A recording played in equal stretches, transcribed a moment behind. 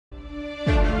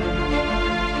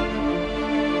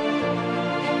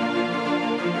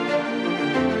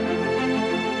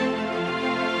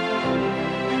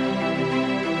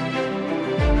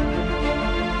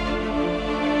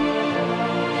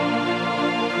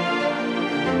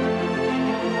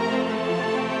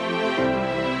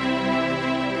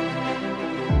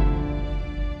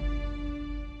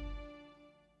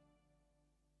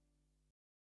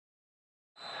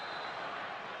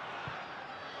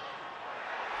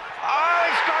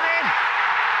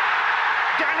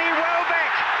Danny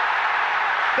Welbeck,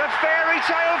 the fairy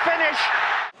tale finish.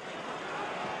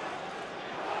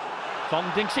 Von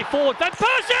dinks it forward, Van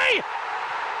Persie!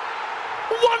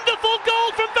 Wonderful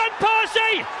goal from Van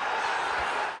Persie!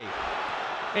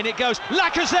 In it goes,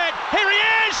 Lacazette, here he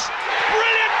is!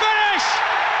 Brilliant finish!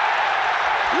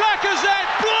 Lacazette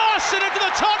blasted into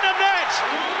the Tottenham net!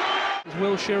 There's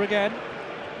Wilshere again,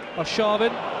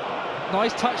 Arshavin,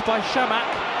 nice touch by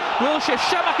Chamakh. Wilshere,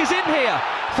 Chamakh is in here,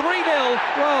 3-0,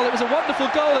 well it was a wonderful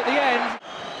goal at the end.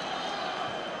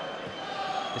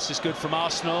 This is good from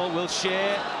Arsenal,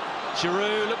 Wilshere,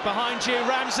 Giroud, look behind you,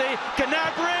 Ramsey,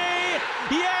 Gnabry,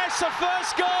 yes, a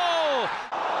first goal!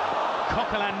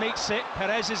 Coquelin meets it,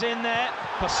 Perez is in there,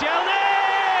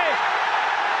 Koscielny!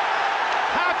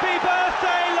 Happy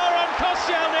birthday, Laurent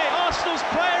Koscielny, Arsenal's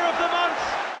player of the month!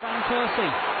 Van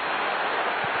Persie,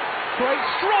 great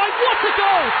strike, what a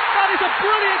goal! That is a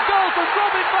brilliant goal from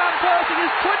Robin Van Persie,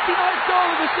 his 29th goal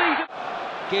of the season.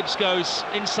 Gibbs goes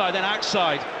inside then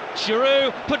outside,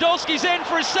 Giroud, Podolski's in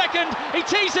for a second, he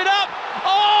tees it up,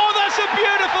 oh that's a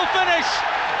beautiful finish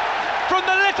from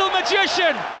the little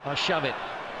magician! Arshavin,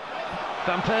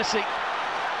 Van Persie,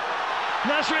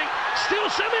 Nasri, still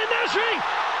Samir Nasri,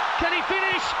 can he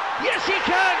finish? Yes he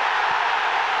can!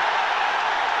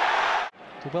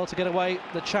 Did well to get away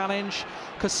the challenge,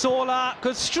 Cazorla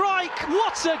could strike,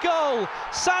 what a goal!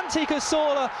 Santi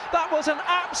Cazorla, that was an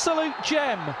absolute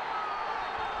gem.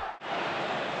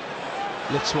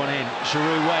 Lifts one in,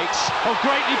 Giroud waits, oh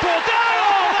greatly brought down,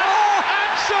 oh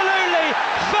that's absolutely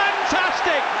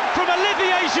fantastic from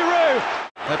Olivier Giroud!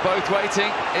 They're both waiting,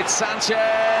 it's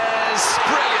Sanchez,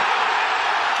 brilliant!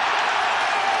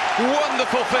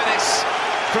 Wonderful finish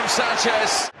from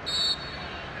Sanchez.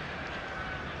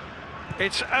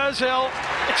 It's Ozil,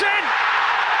 it's in!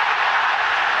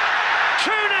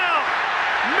 2-0,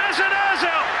 Mesut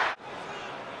Ozil!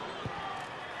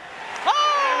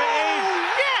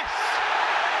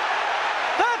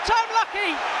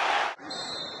 Unlucky.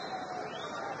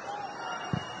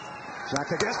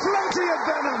 Xhaka gets plenty of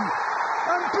venom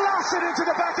and blasts it into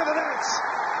the back of the net.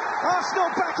 Arsenal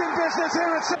back in business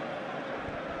here at...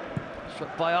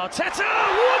 Struck by Arteta,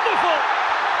 wonderful!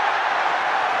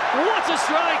 What a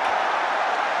strike!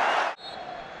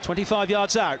 25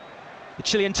 yards out, the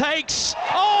Chilean takes,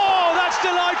 oh that's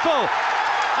delightful!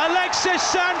 Alexis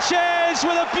Sanchez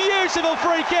with a beautiful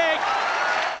free kick!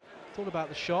 Thought about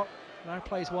the shot. Now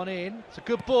plays one in, it's a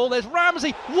good ball, there's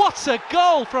Ramsey, what a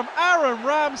goal from Aaron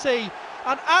Ramsey,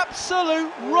 an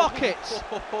absolute rocket.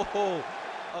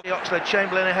 The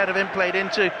Oxlade-Chamberlain ahead of him, played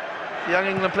into the young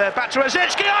England player, back to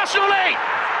Rosicky, Arsenal lead!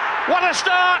 What a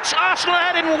start, Arsenal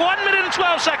ahead in 1 minute and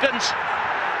 12 seconds.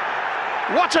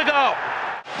 What a goal!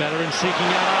 Bellerin seeking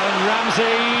out Aaron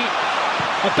Ramsey,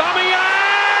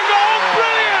 Aubameyang, oh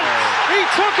brilliant! He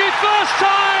took it first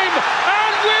time,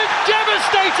 and with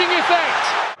devastating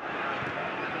effect.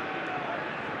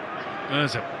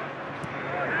 Ozil.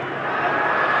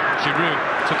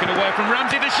 Giroud took it away from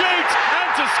Ramsey to shoot and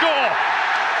to score.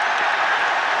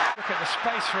 Look at the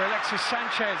space for Alexis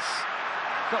Sanchez.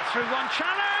 Got through one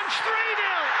challenge, 3-0.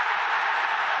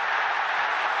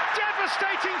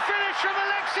 Devastating finish from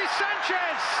Alexis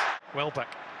Sanchez. Welbeck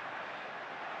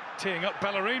teeing up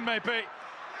Bellerin maybe.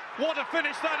 What a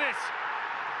finish that is.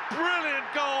 Brilliant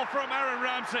goal from Aaron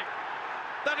Ramsey.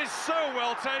 That is so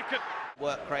well taken.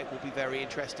 Work rate will be very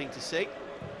interesting to see.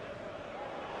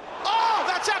 Oh,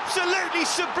 that's absolutely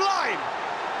sublime!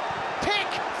 Pick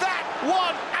that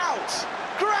one out!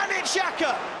 Granit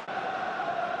Xhaka!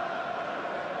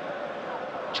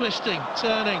 Twisting,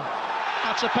 turning,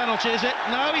 that's a penalty is it?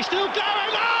 No, he's still going!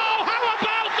 Oh, how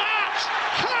about that?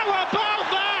 How about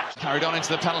that? Carried on into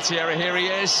the penalty area, here he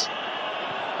is.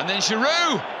 And then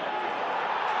Giroud!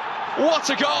 What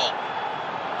a goal!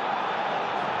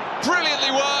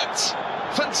 Brilliantly worked!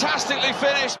 Fantastically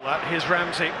finished. Well, here's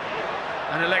Ramsey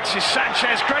and Alexis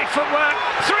Sanchez, great footwork,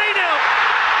 3-0.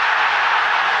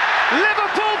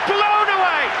 Liverpool blown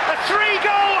away, a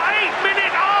 3-goal,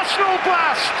 8-minute Arsenal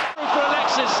blast. For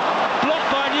Alexis,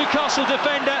 blocked by a Newcastle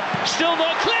defender, still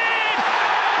not cleared.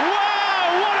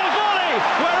 Wow, what a volley!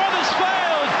 Where others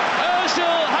failed,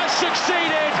 Ozil has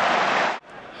succeeded.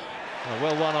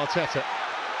 Well won, Arteta.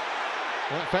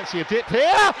 Don't fancy a dip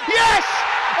here. Yes!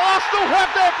 Arsenal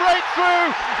have their breakthrough!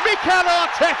 Mikel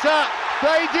Arteta,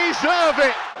 they deserve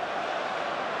it!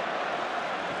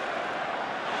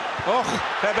 Oh,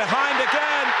 they're behind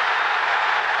again.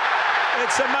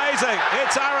 It's amazing.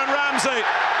 It's Aaron Ramsey.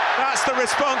 That's the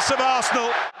response of Arsenal.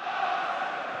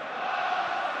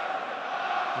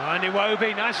 Ryan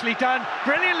Iwobi, nicely done,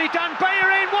 brilliantly done.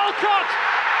 Bellerin, Walcott!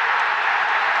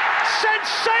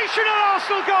 Sensational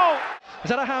Arsenal goal! Is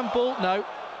that a handball? No.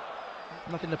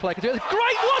 Nothing to play. Great,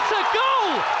 what a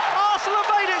goal! Arsenal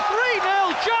have made it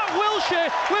 3-0. Jack Wilshere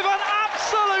with an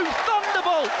absolute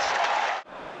thunderbolt.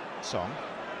 Song.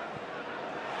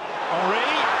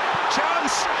 Henry,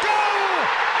 chance, goal!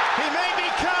 He may be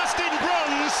cast in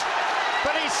bronze,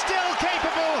 but he's still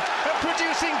capable of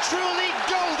producing truly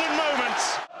golden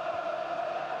moments.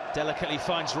 Delicately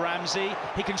finds Ramsey.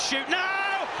 He can shoot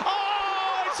now.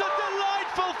 Oh, it's a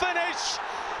delightful finish.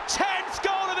 10th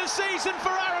goal of the season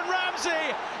for Aaron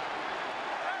Ramsey.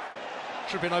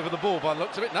 Tripping over the ball by the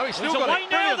looks of it. No, he's still He's got away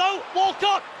it. now, though.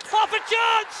 Walcott, half a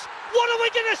chance. What are we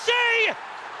going to see?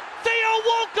 Theo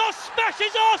Walcott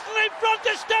smashes Arsenal in front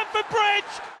of Stamford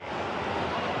Bridge.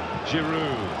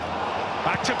 Giroud.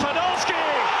 Back to Podolski.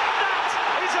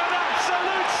 That is an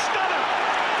absolute stunner.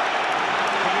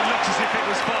 Well, it looks as if it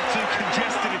was far too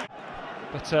congested.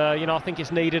 But, I think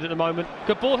it's needed at the moment.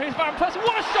 Good ball, here's Van Persie.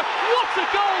 What a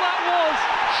goal that was!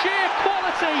 Sheer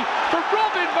quality from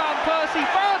Robin Van Persie,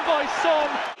 found by Son.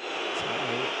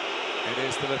 It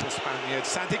is the little Spaniard,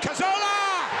 Santi Cazorla!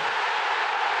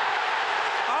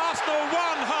 Arsenal 1,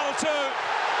 Hull 2.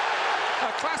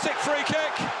 A classic free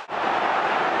kick.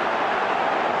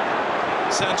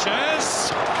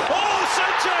 Sanchez. Oh,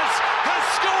 Sanchez has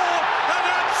scored an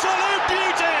absolute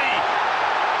beauty.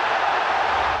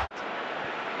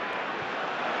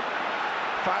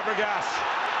 Fabregas.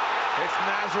 It's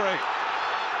Nasri.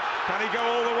 Can he go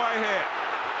all the way here?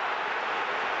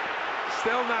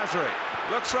 Still Nasri.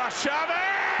 Looks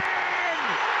Rashamin!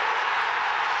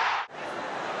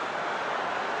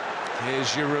 Here's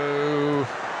Giroud.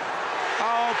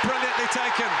 Oh, brilliantly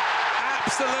taken.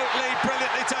 Absolutely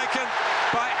brilliantly taken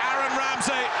by Aaron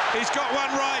Ramsey. He's got one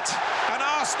right, and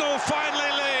Arsenal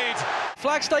finally lead.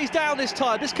 Flag stays down this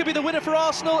time. This could be the winner for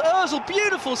Arsenal. Ozil,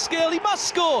 beautiful skill. He must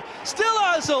score. Still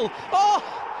Ozil. Oh,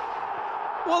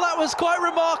 well, that was quite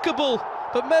remarkable.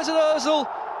 But Mesut Ozil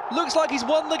looks like he's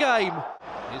won the game.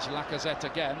 Here's Lacazette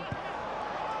again.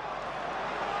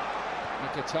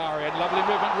 Mkhitaryan, lovely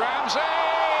movement. Ramsey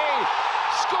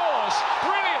scores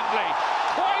brilliantly,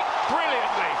 quite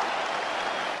brilliantly.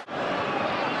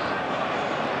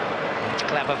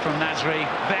 Clever from Nasri,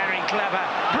 very clever.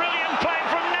 Brilliant play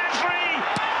from Nasri.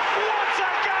 What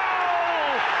a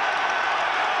goal!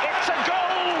 It's a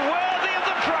goal worthy of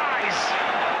the prize.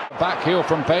 Back heel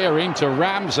from Bellerin to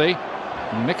Ramsey.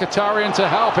 Mkhitaryan to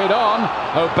help it on.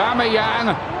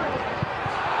 Aubameyang.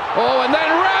 Oh, and then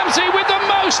Ramsey with the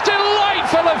most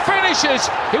delightful of finishes.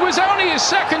 It was only his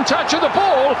second touch of the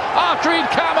ball after he'd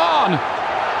come on.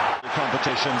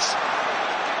 Competitions.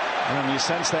 And you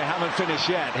sense they haven't finished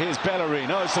yet. Here's Bellerin.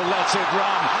 Ozil lets it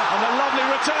run. And a lovely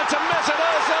return to Mesut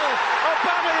Ozil.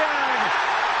 Aubameyang.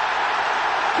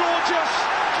 Gorgeous,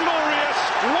 glorious,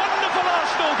 wonderful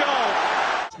Arsenal goal.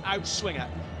 Outswinger,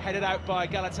 headed out by a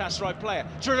Galatasaray player.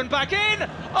 Driven back in.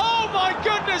 Oh my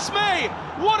goodness me!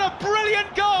 What a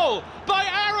brilliant goal by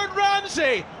Aaron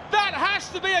Ramsey. That has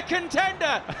to be a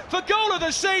contender for goal of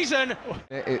the season.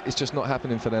 It's just not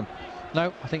happening for them.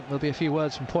 No, I think there'll be a few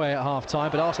words from Poyet at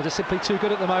half-time, but Arsenal just simply too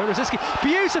good at the moment. Rosicky,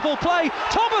 beautiful play,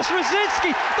 Thomas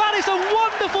Rosicky, that is a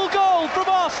wonderful goal from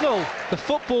Arsenal. The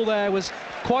football there was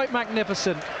quite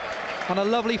magnificent, and a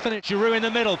lovely finish. Giroud in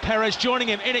the middle, Perez joining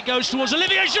him, in it goes towards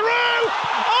Olivier Giroud!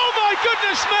 Oh my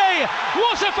goodness me,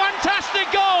 what a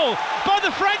fantastic goal by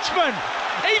the Frenchman.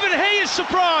 Even he is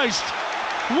surprised.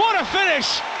 What a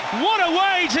finish, what a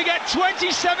way to get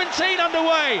 2017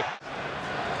 underway.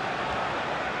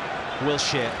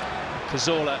 Wilshere,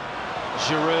 Cazorla,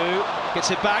 Giroud gets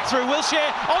it back through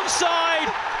Wilshere, onside,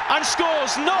 and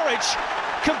scores. Norwich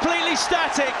completely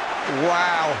static.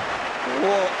 Wow,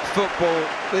 what football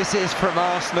this is from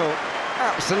Arsenal.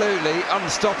 Absolutely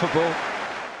unstoppable.